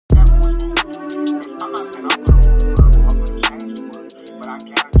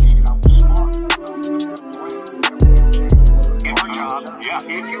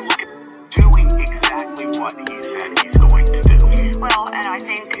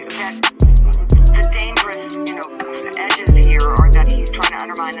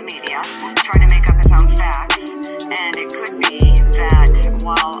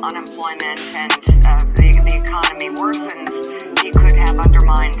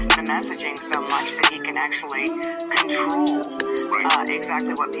actually control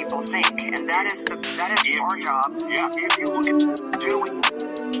exactly what people think, and that is our job. Yeah, if you look at doing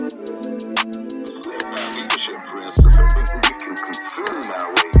leadership principles, I think that we can consume our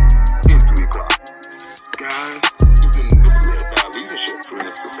way into equality. Guys, you've been misled by leadership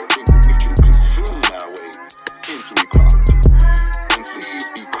principles. I think that we can consume our way into equality and sees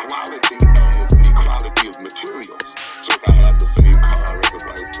equality as an equality of materials. So if I have the same car as a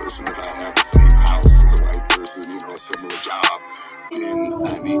white person, if I have the same house as a white person, a similar job, then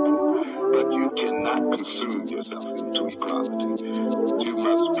I'm equal. But you cannot consume yourself into equality. You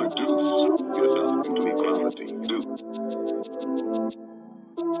must produce yourself into equality.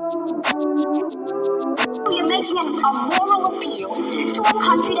 You're making a moral appeal to a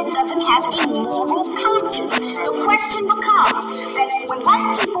country that doesn't have a moral conscience. The question becomes that when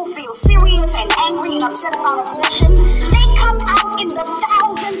white people feel serious and angry and upset about abortion, they come out in the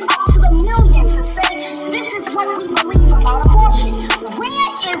thousands up to the millions and say, this is what we believe about abortion.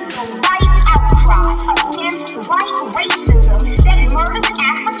 Where is the right outcry against white racism that murders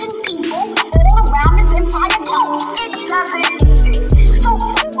African people all around this entire globe? It doesn't exist. So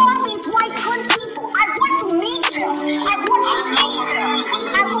who are these white good people? I want to meet them. I want to meet them.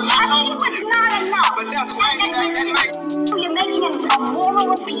 I mean, it's not enough. But that's why you're making a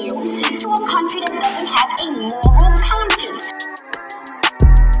moral appeal to a country that doesn't have a moral conscience.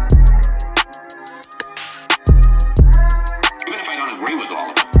 Even if I don't agree with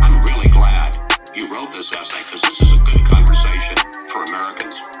all of it, I'm really glad you wrote this essay, because this is a good conversation for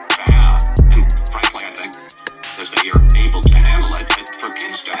Americans to have. And frankly, I think as they are able to handle it, for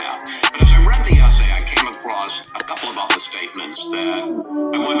kids to have. But as I read the essay, I came across a couple of other statements that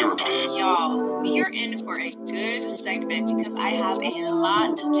I wonder about. Y'all, we are in for a good segment because I have a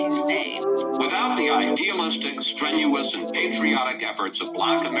lot to say. Without the idealistic, strenuous, and patriotic efforts of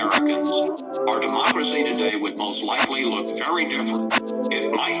Black Americans, our democracy today would most likely look very different.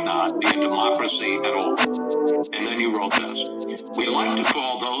 It might not be a democracy at all. And then you wrote this. We like to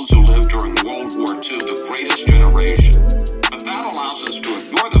call those who lived during World War II the greatest generation. But that allows us to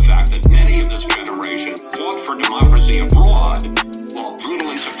ignore the fact that many of this generation fought for democracy abroad while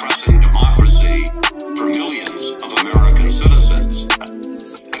brutally suppressing democracy for millions of American citizens.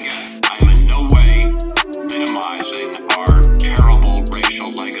 Again, I'm in no way minimizing our terrible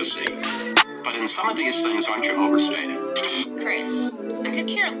racial legacy. But in some of these things, aren't you overstating? Chris, I could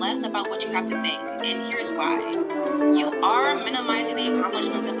care less about what you have to think, and here's why. You are minimizing the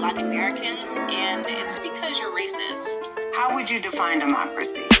accomplishments of Black Americans, and it's because you're racist. How would you define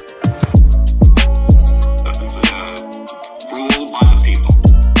democracy? Rule by the people.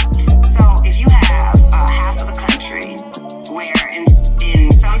 So if you have half of the country where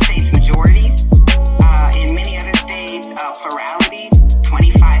in some states majorities, in many other states pluralities,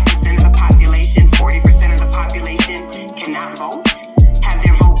 25% of the population, 40% of the population cannot vote, have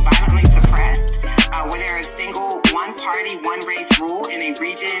their vote violently suppressed, where there is single one party, one race rule in a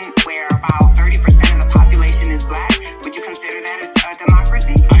region where about 30% of the population is Black, would you consider that a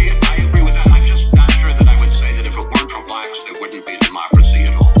democracy? I agree with that. I'm just not sure that I would say that if it weren't for Blacks, there wouldn't be democracy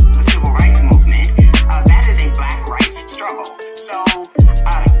at all. The civil rights movement, that is a Black rights struggle. So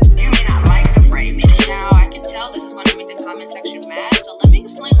you may not like the framing. Now, I can tell this is going to make the comment section mad, so let me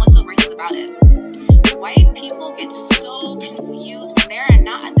explain what's so racist about it. White people get so confused when they are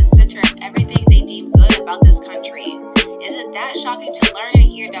not at the center of everything they deem good about this country. Is it that shocking to learn and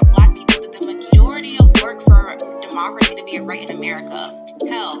hear that Black people did the majority of work for democracy to be a right in America?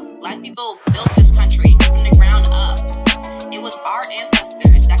 Hell, Black people built this country from the ground up. It was our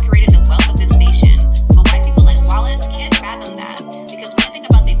ancestors that created the wealth of this nation. But white people like Wallace can't fathom that. Because when they think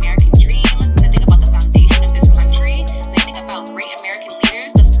about the American dream, when they think about the foundation of this country, when they think about great American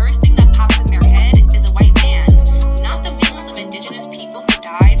leaders, the first thing that pops in their head is a white man. Not the millions of indigenous people who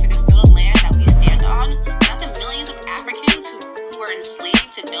died for the stolen land that we stand on. Not the millions of Africans who were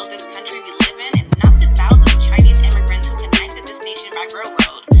enslaved to build this country we live in. And not the thousands of Chinese immigrants who connected this nation by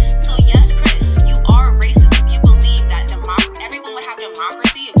railroad. So yes, Chris, you are racist if you believe that everyone would have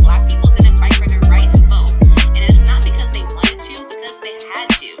democracy if Black people didn't fight for their right to vote. And it's not because they wanted to, because they had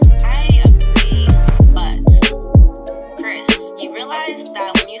to. I agree, but Chris, you realize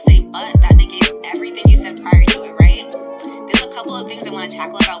that when you say but, that negates everything you said prior to it, right? There's a couple of things I want to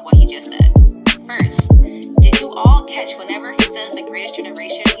tackle about what he just said. First, did you all catch whenever he says the greatest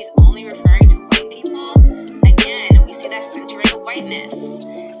generation, he's only referring to white people? Again, we see that centering of whiteness.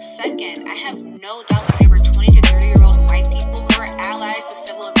 Second, I have no doubt that there were 20 to 30-year-old white people who were allies to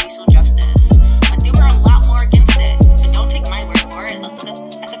civil and racial justice, but there were a lot more against it. But don't take my word for it, let's look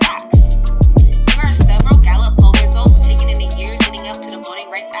at the facts. There are several Gallup poll results taken in the years leading up to the Voting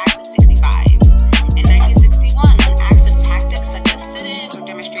Rights Act of '65. In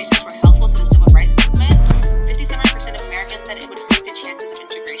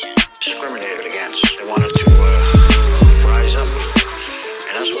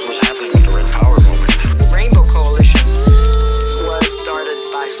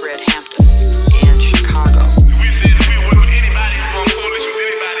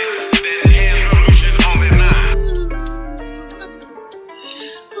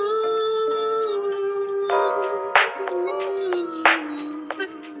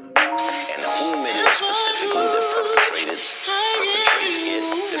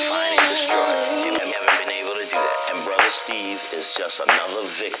just another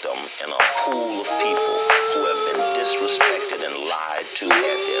victim in a pool of people who have been disrespected and lied to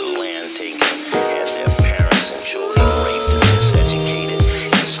at their